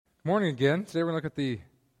Good morning again. Today we're going to look at the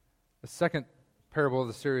second parable of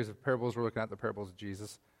the series of parables. We're looking at the parables of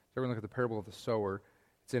Jesus. Today we're going to look at the parable of the sower.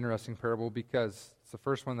 It's an interesting parable because it's the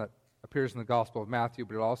first one that appears in the Gospel of Matthew,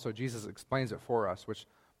 but it also, Jesus explains it for us, which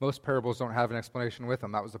most parables don't have an explanation with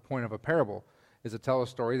them. That was the point of a parable, is to tell a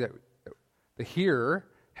story that the hearer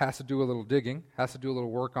has to do a little digging, has to do a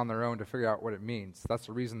little work on their own to figure out what it means. That's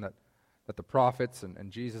the reason that the prophets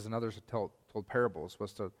and Jesus and others had told parables,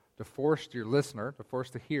 was to force your listener, to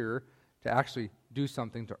force the hearer to actually do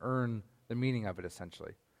something to earn the meaning of it,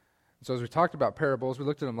 essentially. And so as we talked about parables, we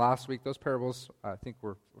looked at them last week. Those parables, I think,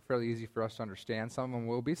 were fairly easy for us to understand. Some of them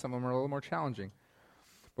will be. Some of them are a little more challenging.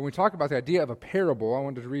 But when we talk about the idea of a parable, I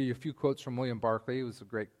wanted to read you a few quotes from William Barclay, who was a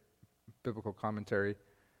great biblical commentary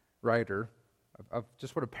writer, of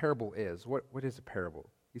just what a parable is. What is a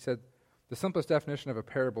parable? He said, "The simplest definition of a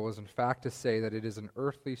parable is in fact to say that it is an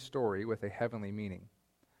earthly story with a heavenly meaning."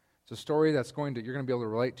 It's a story that's you're going to be able to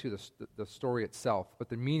relate to the story itself, but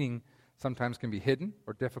the meaning sometimes can be hidden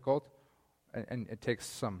or difficult, and it takes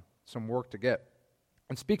some work to get.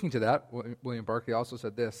 And speaking to that, William Barclay also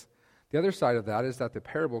said this: "The other side of that is that the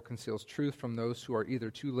parable conceals truth from those who are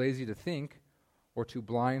either too lazy to think or too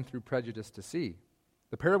blind through prejudice to see.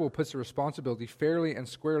 The parable puts the responsibility fairly and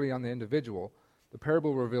squarely on the individual. The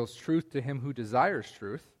parable reveals truth to him who desires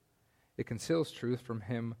truth. It conceals truth from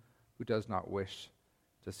him who does not wish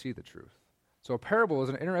to see the truth." So a parable is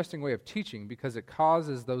an interesting way of teaching because it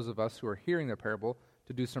causes those of us who are hearing the parable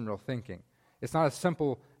to do some real thinking. It's not a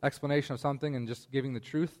simple explanation of something and just giving the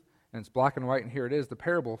truth, and it's black and white, and here it is. The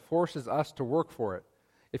parable forces us to work for it.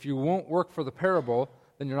 If you won't work for the parable,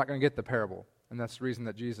 then you're not going to get the parable. And that's the reason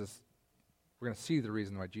that we're going to see the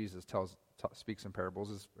reason why Jesus speaks in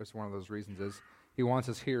parables, is one of those reasons is he wants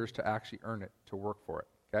his hearers to actually earn it, to work for it.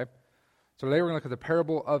 Okay? So today we're going to look at the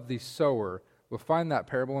parable of the sower. We'll find that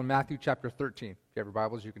parable in Matthew chapter 13. If you have your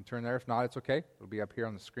Bibles, you can turn there. If not, it's okay. It'll be up here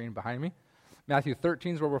on the screen behind me. Matthew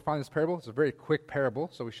 13 is where we'll find this parable. It's a very quick parable,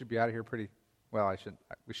 so we should be out of here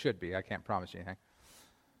we should be. I can't promise you anything.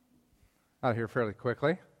 Out of here fairly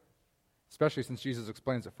quickly, especially since Jesus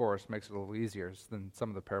explains it for us. Makes it a little easier than some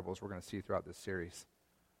of the parables we're going to see throughout this series.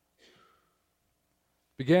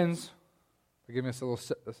 Begins by giving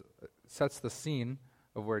us sets the scene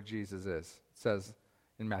of where Jesus is. It says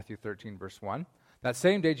in Matthew 13, verse 1, "That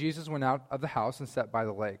same day Jesus went out of the house and sat by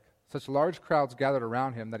the lake. Such large crowds gathered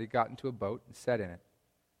around him that he got into a boat and sat in it,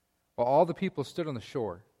 while all the people stood on the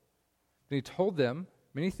shore. Then he told them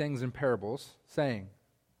many things in parables, saying,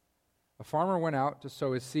 'A farmer went out to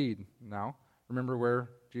sow his seed.'" Now, remember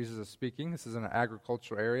where Jesus is speaking. This is in an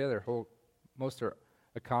agricultural area. Most of their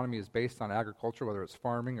economy is based on agriculture, whether it's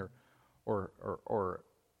farming or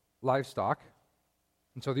livestock.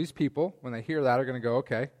 And so these people, when they hear that, are going to go,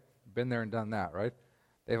 okay, been there and done that, right?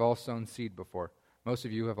 They've all sown seed before. Most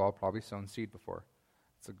of you have all probably sown seed before.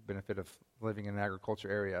 It's a benefit of living in an agriculture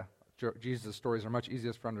area. Jesus' stories are much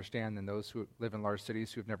easier to understand than those who live in large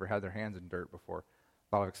cities who have never had their hands in dirt before.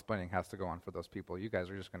 A lot of explaining has to go on for those people. You guys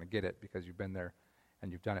are just going to get it because you've been there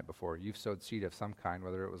and you've done it before. You've sowed seed of some kind,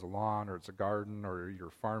 whether it was a lawn or it's a garden or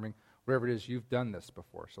you're farming. Whatever it is, you've done this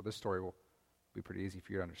before. So this story will be pretty easy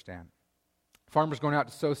for you to understand. Farmer's going out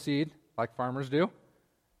to sow seed, like farmers do,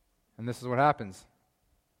 and this is what happens.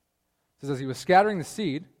 It says, "As he was scattering the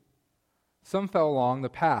seed, some fell along the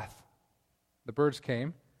path. The birds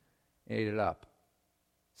came and ate it up.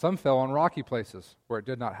 Some fell on rocky places where it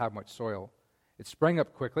did not have much soil. It sprang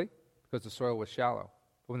up quickly because the soil was shallow.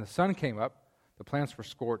 But when the sun came up, the plants were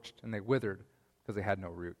scorched and they withered because they had no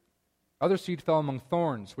root. Other seed fell among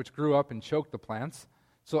thorns, which grew up and choked the plants.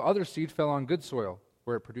 So other seed fell on good soil,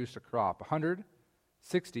 where it produced a crop, 100,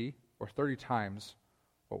 60, or 30 times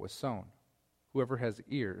what was sown. Whoever has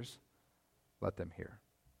ears, let them hear."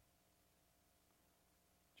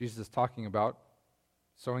 Jesus is talking about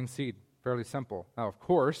sowing seed. Fairly simple. Now, of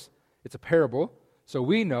course, it's a parable, so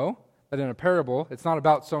we know that in a parable, it's not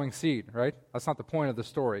about sowing seed, right? That's not the point of the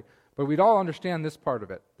story. But we'd all understand this part of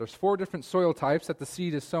it. There's 4 different soil types that the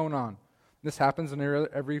seed is sown on. This happens in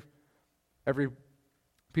every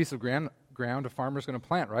piece of ground a farmer's going to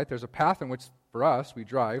plant, right? There's a path in which, for us, we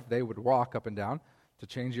drive. They would walk up and down to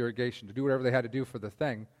change irrigation, to do whatever they had to do for the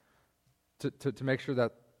thing, to make sure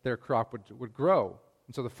that their crop would grow.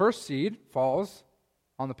 And so the first seed falls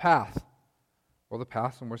on the path. Well, the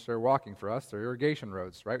paths in which they're walking for us, they're irrigation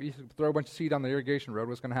roads, right? You throw a bunch of seed on the irrigation road,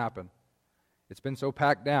 what's going to happen? It's been so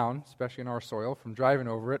packed down, especially in our soil, from driving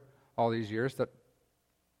over it all these years, that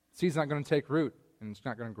seed's not going to take root, and it's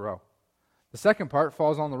not going to grow. The second part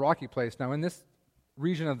falls on the rocky place. Now, in this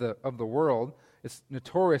region of the world, it's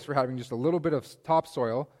notorious for having just a little bit of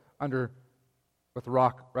topsoil with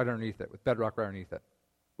rock right underneath it, with bedrock right underneath it.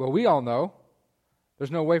 Well, we all know there's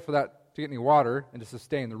no way for that to get any water and to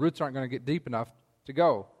sustain. The roots aren't going to get deep enough to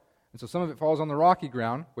go. And so some of it falls on the rocky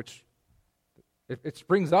ground, which if it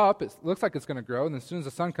springs up, it looks like it's going to grow, and as soon as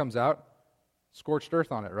the sun comes out, scorched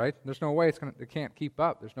earth on it, right? There's no way it can't keep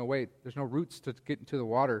up. There's no roots to get into the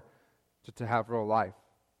water to have real life.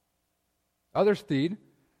 Other seed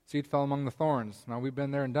fell among the thorns. Now, we've been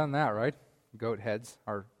there and done that, right? Goat heads,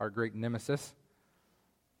 our great nemesis.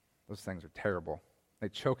 Those things are terrible. They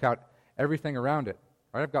choke out everything around it.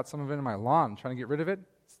 Right? I've got some of it in my lawn. Trying to get rid of it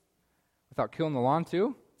without killing the lawn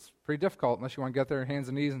too, it's pretty difficult unless you want to get there on hands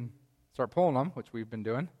and knees and start pulling them, which we've been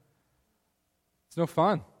doing. It's no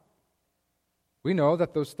fun. We know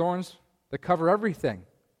that those thorns, they cover everything.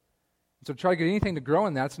 And so to try to get anything to grow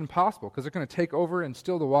in that, it's impossible because they're going to take over and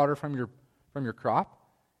steal the water from your crop,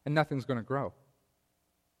 and nothing's going to grow.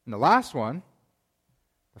 And the last one,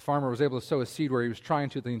 the farmer was able to sow a seed where he was trying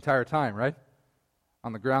to the entire time, right?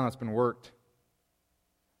 On the ground that's been worked,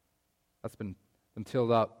 that's been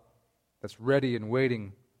tilled up, that's ready and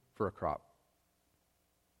waiting for a crop.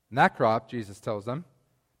 And that crop, Jesus tells them,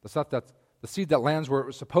 the seed that lands where it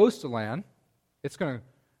was supposed to land, it's going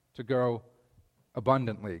to grow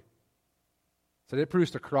abundantly. So it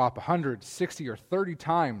produced a crop 160 or 30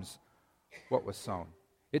 times what was sown.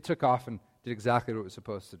 It took off and did exactly what it was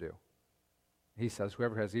supposed to do. He says,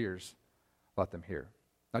 whoever has ears, let them hear.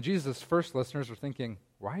 Now, Jesus' first listeners were thinking,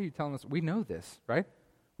 why are you telling us? We know this, right?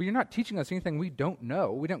 Well, you're not teaching us anything we don't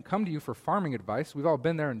know. We don't come to you for farming advice. We've all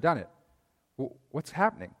been there and done it. Well, what's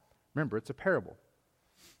happening? Remember, it's a parable.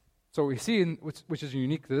 So what we see, which is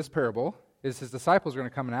unique to this parable, is his disciples are going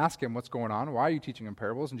to come and ask him what's going on. Why are you teaching him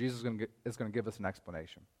parables? And Jesus is going to give us an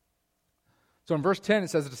explanation. So in verse 10, it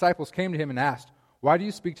says, the disciples came to him and asked, why do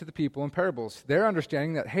you speak to the people in parables? They're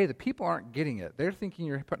understanding that, hey, the people aren't getting it. They're thinking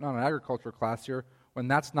you're putting on an agriculture class here when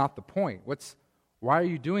that's not the point. Why are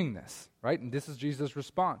you doing this? Right? And this is Jesus'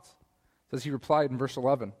 response. It says he replied in verse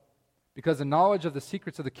 11, because the knowledge of the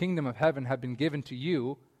secrets of the kingdom of heaven have been given to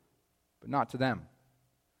you, but not to them.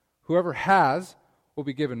 Whoever has will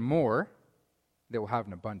be given more, they will have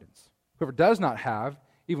an abundance. Whoever does not have,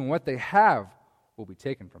 even what they have will be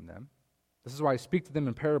taken from them. This is why I speak to them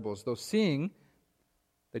in parables. Though seeing,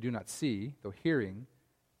 they do not see. Though hearing,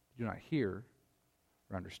 they do not hear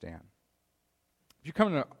or understand. If you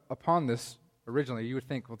come upon this originally, you would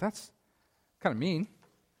think, well, that's kind of mean.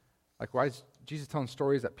 Like, why is Jesus telling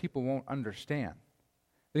stories that people won't understand?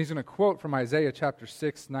 Then he's going to quote from Isaiah chapter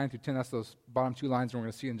 6, 9 through 10. That's those bottom two lines, and we're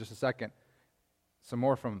going to see in just a second some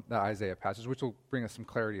more from that Isaiah passage, which will bring us some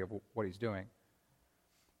clarity of what he's doing.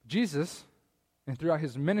 Jesus, and throughout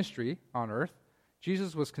his ministry on earth,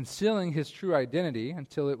 Jesus was concealing his true identity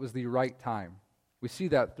until it was the right time. We see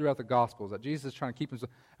that throughout the Gospels, that Jesus is trying to keep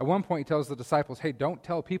himself. At one point, he tells the disciples, hey, don't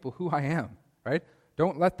tell people who I am, right?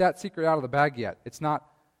 Don't let that secret out of the bag yet. It's not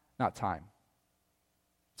time.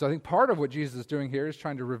 So I think part of what Jesus is doing here is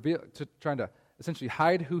trying to essentially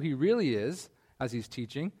hide who he really is as he's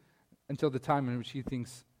teaching until the time in which he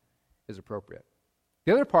thinks is appropriate.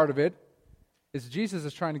 The other part of it is Jesus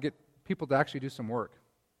is trying to get people to actually do some work,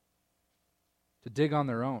 to dig on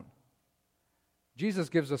their own. Jesus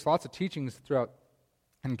gives us lots of teachings throughout,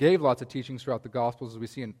 and gave lots of teachings throughout the Gospels, as we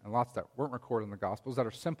see, and lots that weren't recorded in the Gospels, that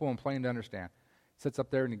are simple and plain to understand. He sits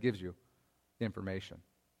up there and he gives you the information.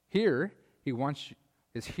 Here, he wants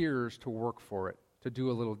his hearers to work for it, to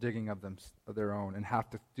do a little digging of their own, and have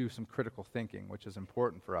to do some critical thinking, which is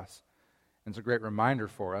important for us. And it's a great reminder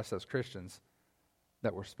for us as Christians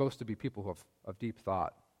that we're supposed to be people of deep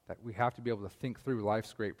thought, that we have to be able to think through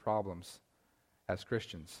life's great problems as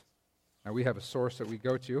Christians. Now, we have a source that we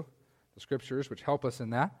go to, the Scriptures, which help us in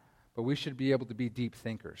that, but we should be able to be deep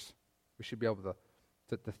thinkers. We should be able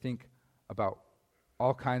to think about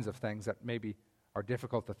all kinds of things that maybe are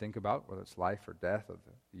difficult to think about, whether it's life or death or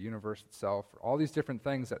the universe itself, or all these different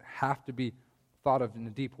things that have to be thought of in a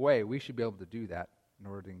deep way. We should be able to do that in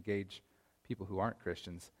order to engage people who aren't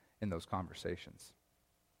Christians in those conversations.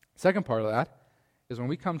 The second part of that is when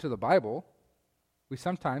we come to the Bible,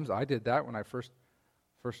 I did that when I first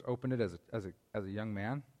opened it as a young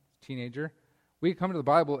man, teenager. We come to the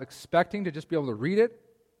Bible expecting to just be able to read it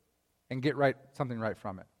and get something right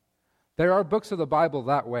from it. There are books of the Bible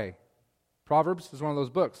that way. Proverbs is one of those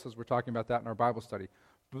books, as we're talking about that in our Bible study.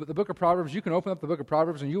 But the book of Proverbs, you can open up the book of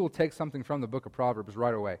Proverbs and you will take something from the book of Proverbs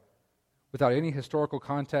right away without any historical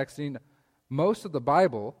context. Most of the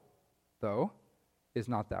Bible, though, is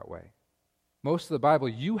not that way. Most of the Bible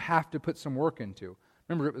you have to put some work into.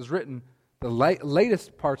 Remember, it was written, the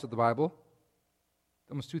latest parts of the Bible,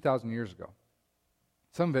 almost 2,000 years ago.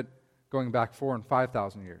 Some of it going back 4,000 and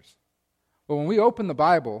 5,000 years. But when we open the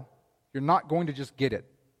Bible, you're not going to just get it.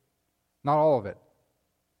 Not all of it.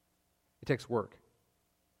 It takes work.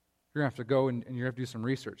 You're going to have to go and you're going to have to do some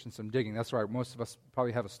research and some digging. That's why most of us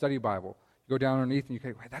probably have a study Bible. You go down underneath and you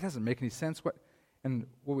go, wait, that doesn't make any sense. And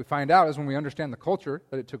what we find out is when we understand the culture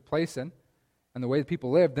that it took place in and the way that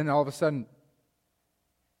people lived, then all of a sudden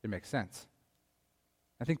it makes sense.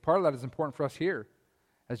 I think part of that is important for us here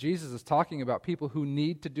as Jesus is talking about people who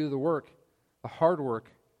need to do the work, the hard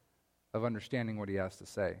work of understanding what he has to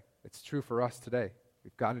say. It's true for us today.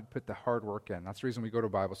 We've got to put the hard work in. That's the reason we go to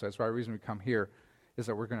Bible study. That's why the reason we come here is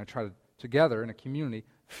that we're going to try to, together in a community,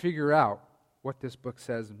 figure out what this book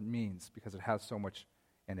says and means because it has so much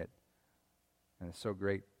in it. And it's so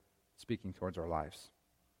great speaking towards our lives.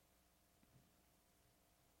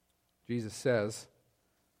 Jesus says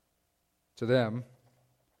to them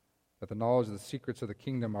that the knowledge of the secrets of the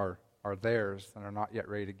kingdom are theirs and are not yet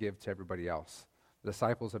ready to give to everybody else. The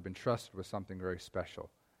disciples have been trusted with something very special,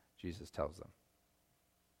 Jesus tells them.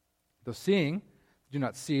 Though seeing, they do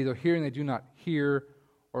not see. Though hearing, they do not hear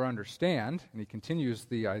or understand. And he continues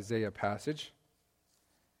the Isaiah passage.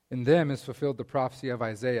 In them is fulfilled the prophecy of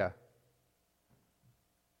Isaiah.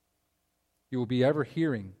 You will be ever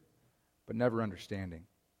hearing, but never understanding.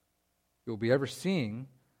 You will be ever seeing,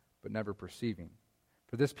 but never perceiving.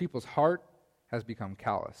 For this people's heart has become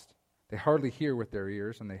calloused. They hardly hear with their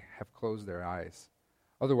ears, and they have closed their eyes.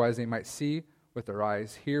 Otherwise they might see with their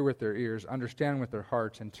eyes, hear with their ears, understand with their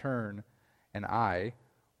hearts, and turn, and I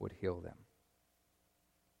would heal them.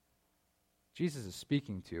 Jesus is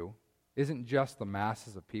speaking to isn't just the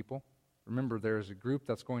masses of people. Remember, there is a group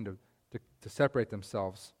that's going to separate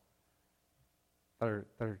themselves that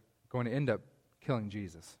are going to end up killing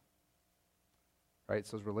Jesus. Right?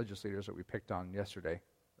 It's those religious leaders that we picked on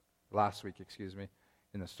last week,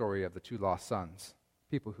 in the story of the two lost sons.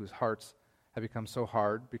 People whose hearts have become so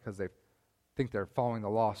hard because they think they're following the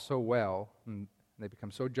law so well, and they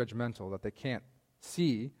become so judgmental that they can't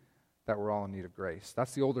see that we're all in need of grace.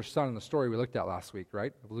 That's the older son in the story we looked at last week,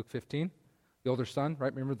 right? Of Luke 15. The older son,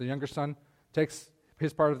 right? Remember the younger son takes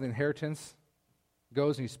his part of the inheritance,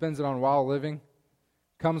 goes and he spends it on wild living,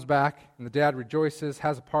 comes back, and the dad rejoices,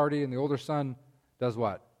 has a party, and the older son does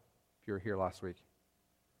what? If you were here last week.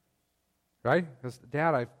 Right? Because,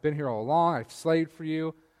 Dad, I've been here all along, I've slaved for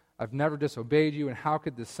you, I've never disobeyed you, and how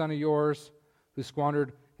could this son of yours, who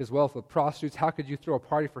squandered his wealth with prostitutes, how could you throw a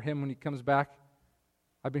party for him when he comes back?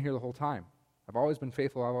 I've been here the whole time. I've always been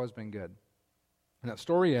faithful, I've always been good. And that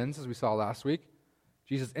story ends, as we saw last week.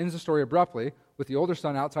 Jesus ends the story abruptly with the older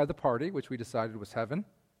son outside the party, which we decided was heaven,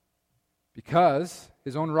 because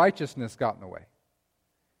his own righteousness got in the way.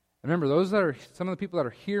 And remember, some of the people that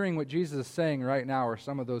are hearing what Jesus is saying right now are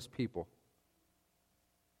some of those people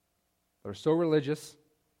that are so religious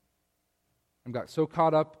and got so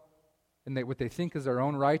caught up in what they think is their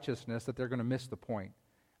own righteousness that they're going to miss the point.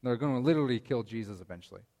 And they're going to literally kill Jesus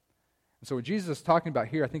eventually. And so what Jesus is talking about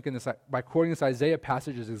here, I think by quoting this Isaiah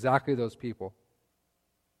passage, is exactly those people.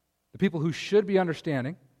 The people who should be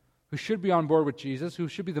understanding, who should be on board with Jesus, who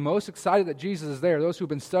should be the most excited that Jesus is there, those who have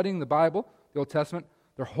been studying the Bible, the Old Testament,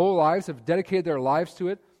 their whole lives, have dedicated their lives to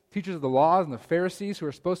it, teachers of the law and the Pharisees who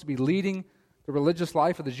are supposed to be leading the religious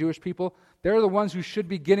life of the Jewish people, they're the ones who should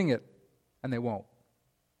be getting it, and they won't.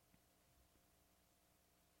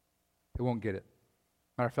 They won't get it.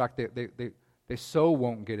 Matter of fact, they so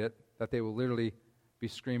won't get it that they will literally be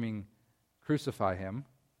screaming, crucify him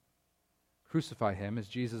as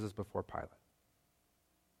Jesus is before Pilate.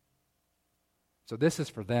 So this is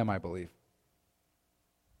for them, I believe.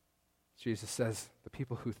 Jesus says the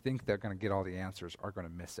people who think they're going to get all the answers are going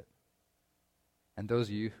to miss it. And those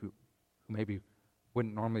of you who maybe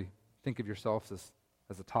wouldn't normally think of yourselves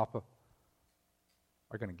as the top of,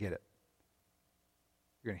 are going to get it.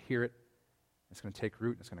 You're going to hear it. It's going to take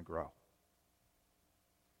root, and it's going to grow.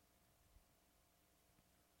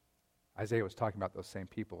 Isaiah was talking about those same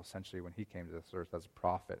people, essentially, when he came to this earth as a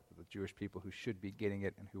prophet, the Jewish people who should be getting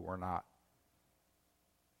it and who were not.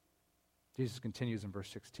 Jesus continues in verse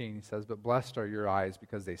 16. He says, "But blessed are your eyes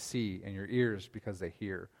because they see, and your ears because they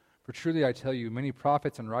hear. For truly I tell you, many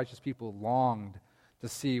prophets and righteous people longed to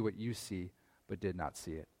see what you see, but did not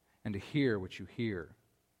see it, and to hear what you hear,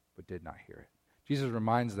 but did not hear it." Jesus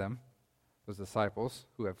reminds them, those disciples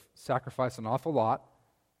who have sacrificed an awful lot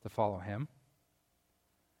to follow him,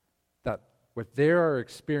 that what they are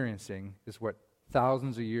experiencing is what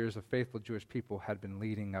thousands of years of faithful Jewish people had been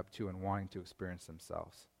leading up to and wanting to experience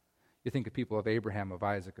themselves. You think of people of Abraham, of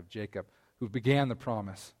Isaac, of Jacob, who began the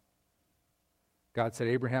promise. God said,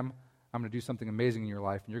 Abraham, I'm going to do something amazing in your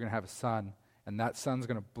life, and you're going to have a son, and that son's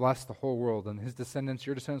going to bless the whole world, and his descendants,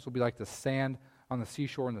 your descendants, will be like the sand on the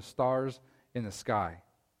seashore and the stars in the sky.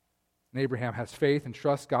 And Abraham has faith and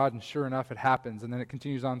trusts God, and sure enough, it happens. And then it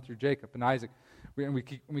continues on through Jacob and Isaac.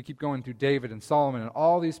 We keep going through David and Solomon and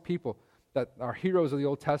all these people that are heroes of the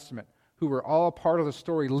Old Testament who were all a part of the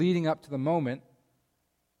story leading up to the moment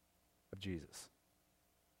of Jesus.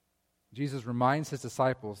 Jesus reminds his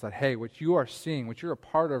disciples that, hey, what you are seeing, what you're a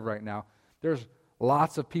part of right now, there's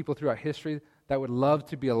lots of people throughout history that would love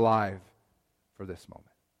to be alive for this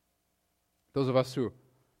moment. Those of us who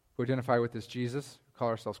identify with this Jesus, who call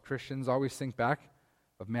ourselves Christians, always think back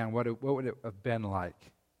of, man, what would it have been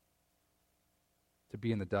like to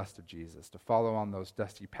be in the dust of Jesus, to follow on those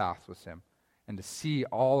dusty paths with him, and to see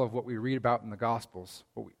all of what we read about in the Gospels,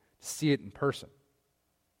 to see it in person.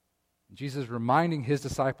 And Jesus is reminding his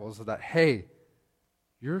disciples that, hey,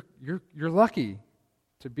 you're lucky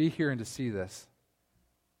to be here and to see this.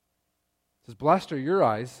 He says, blessed are your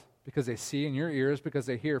eyes because they see, and your ears because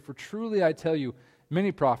they hear. For truly I tell you,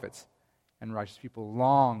 many prophets and righteous people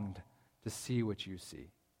longed to see what you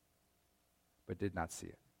see, but did not see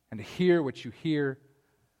it, and to hear what you hear,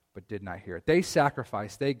 but did not hear it. They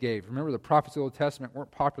sacrificed, they gave. Remember, the prophets of the Old Testament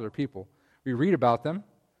weren't popular people. We read about them.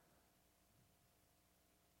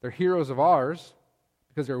 They're heroes of ours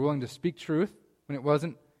because they were willing to speak truth when it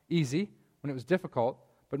wasn't easy, when it was difficult.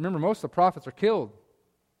 But remember, most of the prophets are killed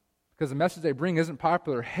because the message they bring isn't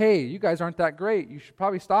popular. Hey, you guys aren't that great. You should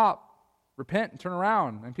probably stop, repent, and turn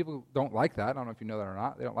around. And people don't like that. I don't know if you know that or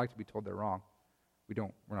not. They don't like to be told they're wrong. We're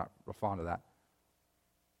not real fond of that.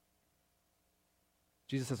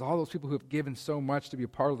 Jesus says all those people who have given so much to be a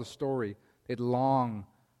part of the story, they'd love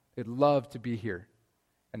to be here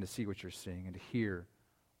and to see what you're seeing and to hear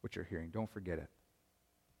what you're hearing. Don't forget it.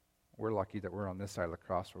 We're lucky that we're on this side of the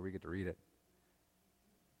cross where we get to read it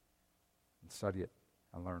and study it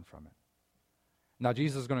and learn from it. Now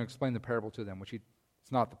Jesus is going to explain the parable to them, which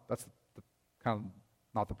that's kind of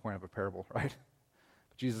not the point of a parable, right?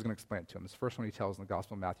 But Jesus is going to explain it to them. It's the first one he tells in the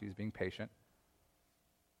Gospel of Matthew. He's being patient.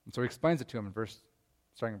 And so he explains it to them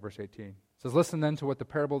starting in verse 18. It says, listen then to what the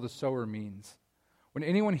parable of the sower means. When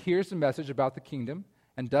anyone hears the message about the kingdom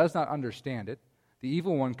and does not understand it, the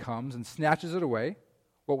evil one comes and snatches it away,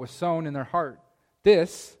 what was sown in their heart.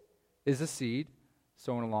 This is the seed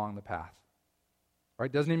sown along the path.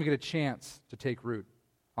 Right? Doesn't even get a chance to take root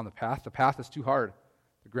on the path. The path is too hard.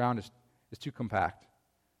 The ground is too compact.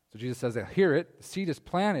 So Jesus says they'll hear it. The seed is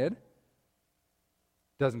planted.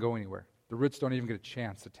 Doesn't go anywhere. The roots don't even get a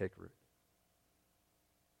chance to take root.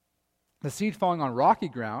 The seed falling on rocky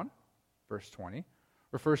ground, verse 20,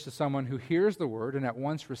 refers to someone who hears the word and at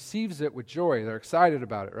once receives it with joy. They're excited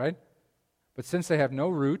about it, right? But since they have no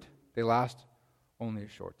root, they last only a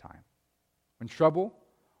short time. When trouble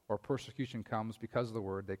or persecution comes because of the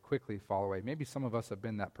word, they quickly fall away. Maybe some of us have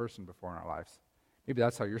been that person before in our lives. Maybe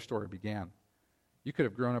that's how your story began. You could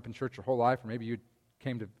have grown up in church your whole life, or maybe you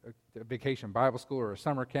came to a vacation Bible school or a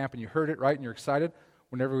summer camp and you heard it, right, and you're excited.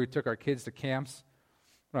 Whenever we took our kids to camps,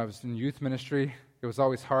 when I was in youth ministry, it was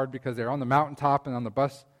always hard because they're on the mountaintop and on the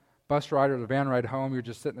bus ride or the van ride home, you're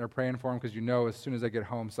just sitting there praying for them because you know as soon as they get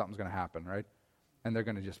home, something's going to happen, right? And they're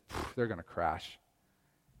going to crash.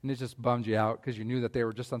 And it just bummed you out because you knew that they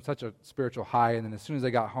were just on such a spiritual high, and then as soon as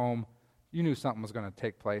they got home, you knew something was going to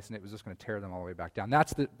take place, and it was just going to tear them all the way back down.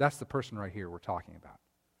 That's the person right here we're talking about,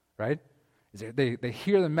 right? They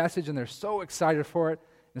hear the message, and they're so excited for it,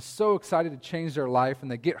 and so excited to change their life, and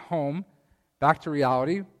they get home, back to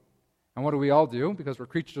reality. And what do we all do? Because we're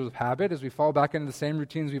creatures of habit, is we fall back into the same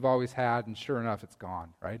routines we've always had, and sure enough, it's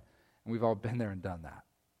gone, right? And we've all been there and done that.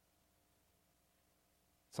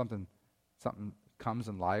 Something comes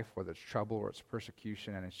in life, whether it's trouble or it's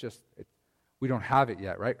persecution, and we don't have it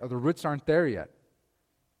yet, right? Or the roots aren't there yet.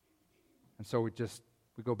 And so we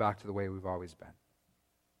go back to the way we've always been.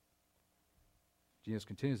 Jesus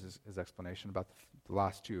continues his explanation about the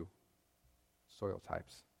last two soil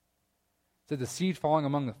types. So the seed falling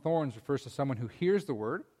among the thorns refers to someone who hears the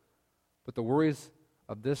word, but the worries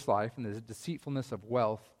of this life and the deceitfulness of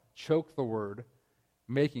wealth choke the word,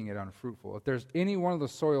 making it unfruitful. If there's any one of the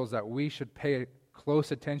soils that we should pay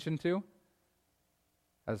close attention to,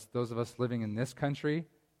 as those of us living in this country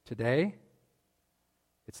today,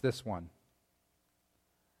 it's this one.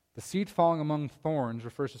 The seed falling among thorns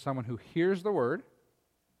refers to someone who hears the word,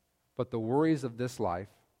 but the worries of this life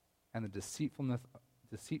and the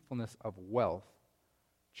deceitfulness of wealth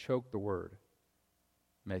choke the word,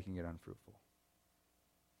 making it unfruitful.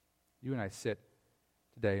 You and I sit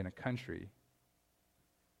today in a country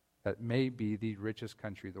that may be the richest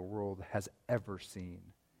country the world has ever seen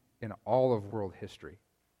in all of world history.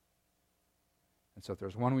 And so if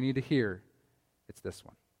there's one we need to hear, it's this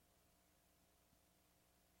one.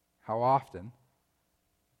 How often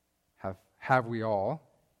have we all,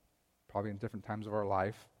 probably in different times of our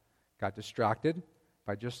life, got distracted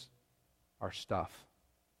by just our stuff.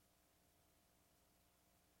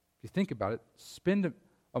 If you think about it, spend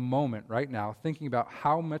a moment right now thinking about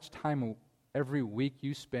how much time every week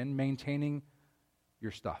you spend maintaining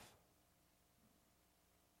your stuff.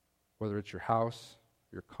 Whether it's your house,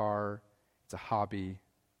 your car, it's a hobby,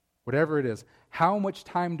 whatever it is. How much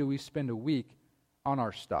time do we spend a week on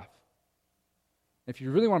our stuff? If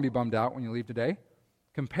you really want to be bummed out when you leave today,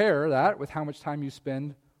 compare that with how much time you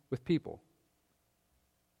spend with people.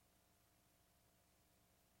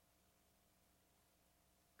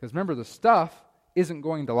 Because remember, the stuff isn't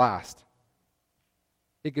going to last.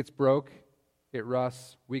 It gets broke, it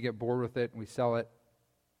rusts, we get bored with it, and we sell it.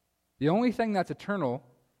 The only thing that's eternal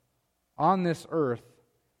on this earth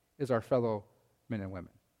is our fellow men and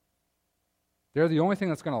women. They're the only thing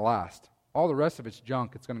that's going to last. All the rest of it's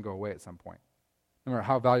junk. It's going to go away at some point, no matter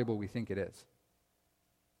how valuable we think it is.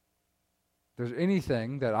 If there's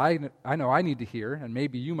anything that I know I need to hear, and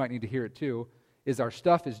maybe you might need to hear it too, is our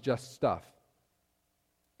stuff is just stuff.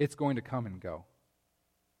 It's going to come and go.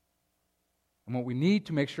 And what we need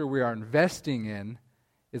to make sure we are investing in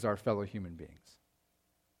is our fellow human beings.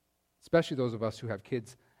 Especially those of us who have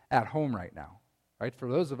kids at home right now. Right? For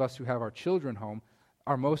those of us who have our children home,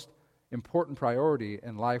 our most important priority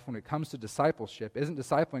in life when it comes to discipleship isn't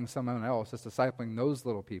discipling someone else, it's discipling those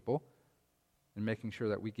little people and making sure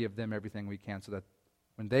that we give them everything we can so that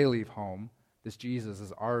when they leave home, this Jesus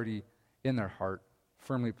is already in their heart,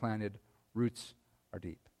 firmly planted, roots are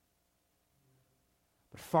deep.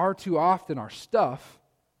 But far too often our stuff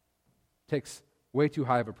takes way too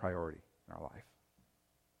high of a priority in our life.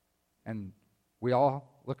 And we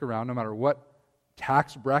all look around, no matter what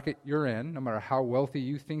tax bracket you're in, no matter how wealthy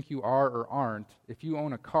you think you are or aren't, if you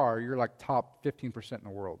own a car, you're like top 15% in the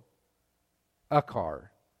world. A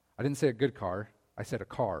car. I didn't say a good car, I said a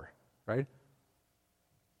car, right?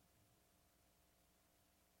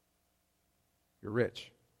 You're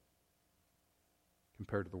rich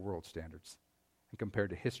compared to the world standards and compared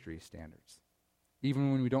to history standards.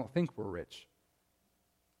 Even when we don't think we're rich,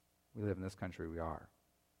 we live in this country, we are.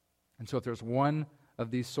 And so if there's one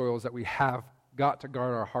of these soils that we have got to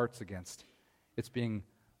guard our hearts against, it's being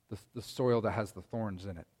the soil that has the thorns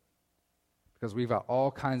in it. Because we've got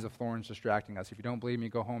all kinds of thorns distracting us. If you don't believe me,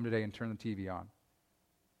 go home today and turn the TV on.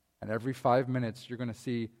 And every 5 minutes, you're going to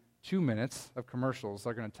see 2 minutes of commercials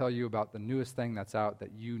that are going to tell you about the newest thing that's out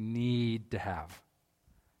that you need to have.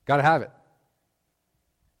 Got to have it.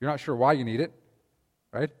 You're not sure why you need it,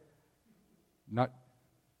 right? Have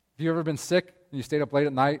you ever been sick and you stayed up late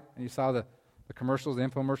at night and you saw the commercials, the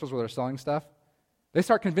infomercials where they're selling stuff? They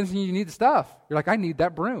start convincing you need the stuff. You're like, I need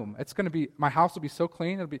that broom. It's going to be, my house will be so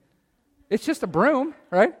clean. It's just a broom,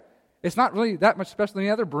 right? It's not really that much special than any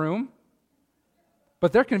other broom.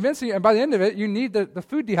 But they're convincing you, and by the end of it, you need the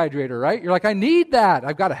food dehydrator, right? You're like, I need that.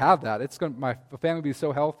 I've got to have that. My family will be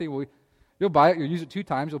so healthy. You'll buy it. You'll use it 2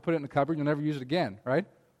 times. You'll put it in the cupboard. You'll never use it again, right?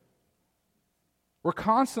 We're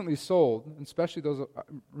constantly sold, and especially those,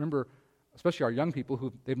 remember, especially our young people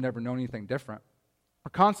who they've never known anything different.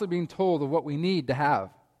 We're constantly being told of what we need to have.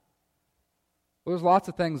 Well, there's lots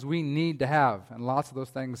of things we need to have, and lots of those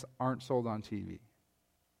things aren't sold on TV.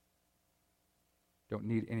 Don't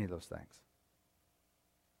need any of those things.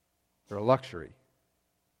 They're a luxury.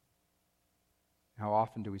 How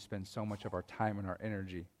often do we spend so much of our time and our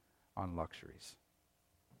energy on luxuries?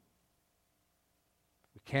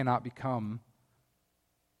 We cannot become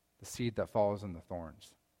the seed that falls in the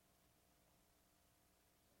thorns.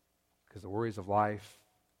 Because the worries of life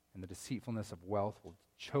and the deceitfulness of wealth will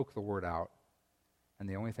choke the word out, and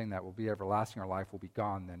the only thing that will be everlasting in our life will be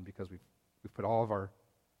gone then, because we've put all of our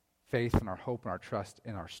faith and our hope and our trust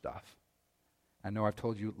in our stuff. I know I've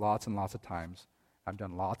told you lots and lots of times, I've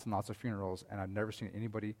done lots and lots of funerals, and I've never seen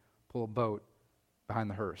anybody pull a boat behind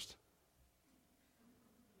the hearse.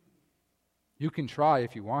 You can try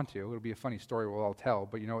if you want to. It'll be a funny story we'll all tell,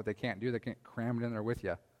 but you know what they can't do? They can't cram it in there with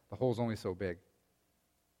you. The hole's only so big.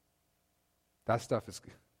 That stuff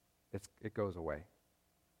it goes away.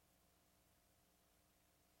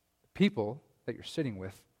 The people that you're sitting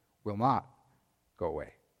with will not go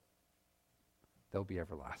away. They'll be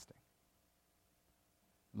everlasting.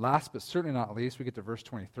 Last but certainly not least, we get to verse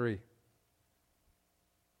 23.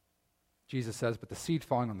 Jesus says, but the seed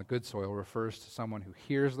falling on the good soil refers to someone who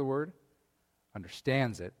hears the word,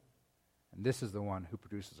 understands it, and this is the one who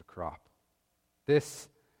produces a crop. This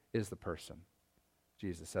is the person,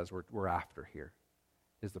 Jesus says, we're after here,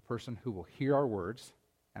 is the person who will hear our words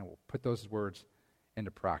and will put those words into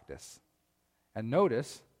practice. And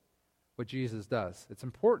notice what Jesus does. It's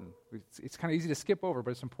important. It's kind of easy to skip over,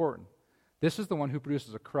 but it's important. This is the one who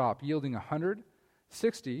produces a crop yielding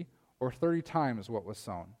 160 or 30 times what was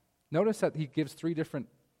sown. Notice that he gives 3 different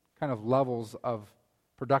kind of levels of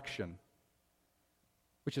production,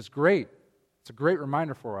 which is great. It's a great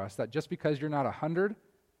reminder for us that just because you're not 100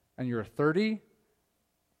 and you're 30,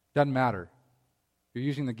 doesn't matter. You're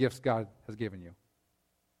using the gifts God has given you.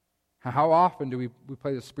 How often do we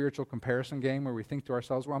play the spiritual comparison game where we think to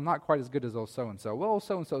ourselves, well, I'm not quite as good as old so-and-so. Well, old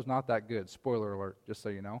so-and-so's not that good. Spoiler alert, just so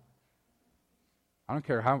you know. I don't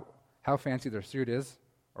care how fancy their suit is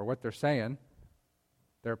or what they're saying.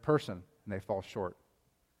 They're a person, and they fall short.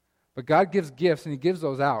 But God gives gifts, and he gives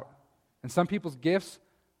those out. And some people's gifts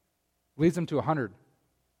leads them to 100,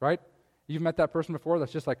 right? You've met that person before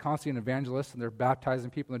that's just like constantly an evangelist, and they're baptizing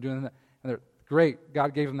people, and they're doing that, and they're great.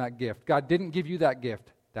 God gave them that gift. God didn't give you that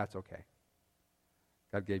gift. That's okay.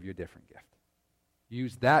 God gave you a different gift.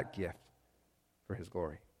 Use that gift for his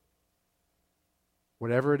glory.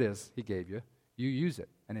 Whatever it is he gave you, you use it.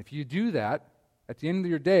 And if you do that, at the end of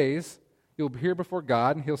your days, you'll be here before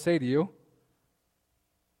God, and he'll say to you,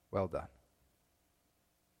 well done,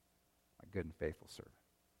 my good and faithful servant.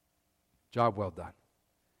 Job well done.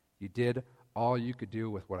 You did all you could do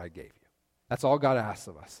with what I gave you. That's all God asks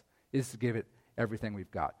of us, is to give it everything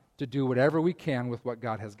we've got, to do whatever we can with what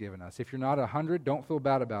God has given us. If you're not 100, don't feel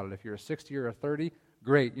bad about it. If you're a 60 or a 30,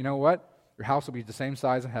 great. You know what? Your house will be the same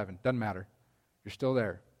size in heaven. Doesn't matter. You're still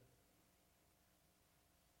there.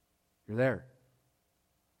 You're there.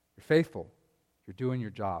 You're faithful. You're doing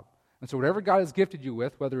your job. And so whatever God has gifted you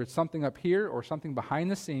with, whether it's something up here or something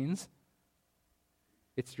behind the scenes,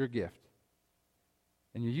 it's your gift.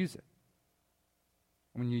 And you use it.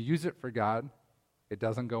 And when you use it for God, it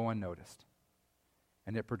doesn't go unnoticed.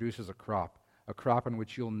 And it produces a crop in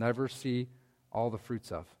which you'll never see all the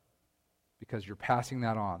fruits of, because you're passing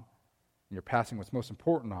that on. And you're passing what's most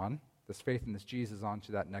important on, this faith in this Jesus, on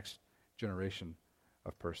to that next generation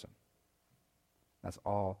of person. That's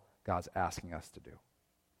all God's asking us to do,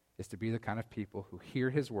 is to be the kind of people who hear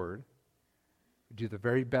his word, who do the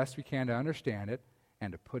very best we can to understand it,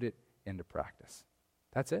 and to put it into practice.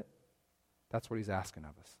 That's it. That's what he's asking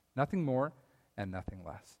of us. Nothing more and nothing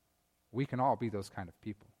less. We can all be those kind of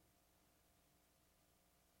people.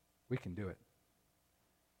 We can do it.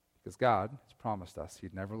 Because God has promised us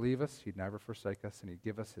he'd never leave us, he'd never forsake us, and he'd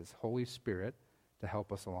give us his Holy Spirit to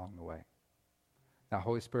help us along the way. Now,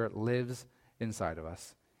 Holy Spirit lives inside of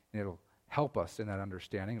us, and it'll help us in that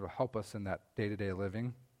understanding. It'll help us in that day-to-day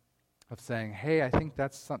living of saying, hey, I think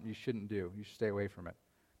that's something you shouldn't do. You should stay away from it.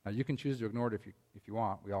 Now, you can choose to ignore it if you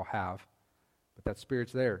want. We all have. But that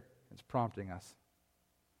Spirit's there. It's prompting us.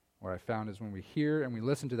 What I found is when we hear and we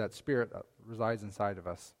listen to that Spirit that resides inside of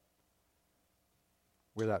us,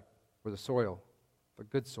 we're the soil, the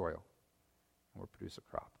good soil, and we'll produce a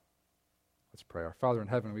crop. Let's pray. Our Father in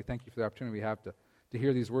heaven, we thank you for the opportunity we have to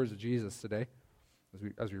hear these words of Jesus today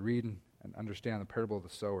as we read and understand the parable of the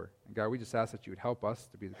sower. And God, we just ask that you would help us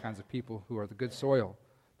to be the kinds of people who are the good soil,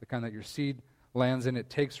 the kind that your seed lands in, it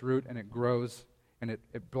takes root, and it grows, and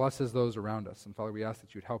it blesses those around us. And Father, we ask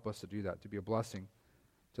that you would help us to do that, to be a blessing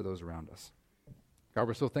to those around us. God,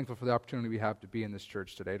 we're so thankful for the opportunity we have to be in this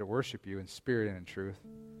church today, to worship you in spirit and in truth,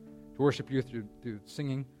 to worship you through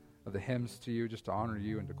singing of the hymns to you, just to honor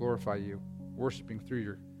you and to glorify you, worshiping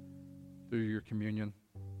through your communion,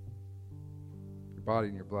 your body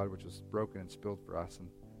and your blood, which was broken and spilled for us, and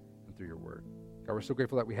through your word. God, we're so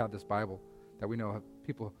grateful that we have this Bible, that we know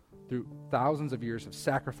people through thousands of years have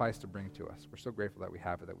sacrificed to bring to us. We're so grateful that we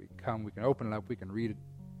have it, that we can come, we can open it up, we can read it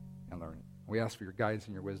and learn it. We ask for your guidance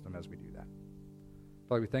and your wisdom as we do that.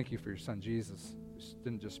 Father, we thank you for your Son, Jesus, who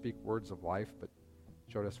didn't just speak words of life, but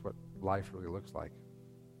showed us what life really looks like.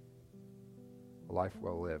 A life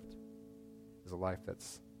well lived is a life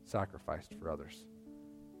that's sacrificed for others,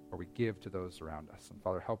 where we give to those around us. And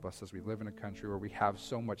Father, help us as we live in a country where we have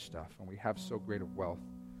so much stuff and we have so great of wealth,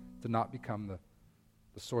 to not become the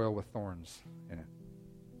soil with thorns in it,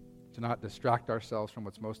 to not distract ourselves from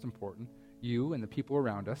what's most important, you and the people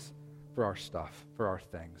around us, for our stuff, for our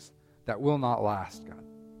things that will not last, God.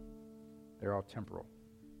 They're all temporal.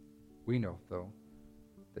 We know, though,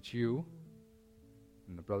 that you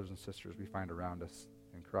and the brothers and sisters we find around us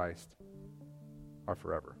in Christ are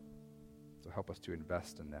forever. So help us to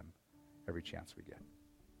invest in them every chance we get.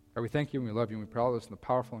 God, we thank you and we love you, and we pray all this in the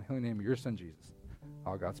powerful and healing name of your Son, Jesus.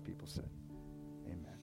 All God's people said.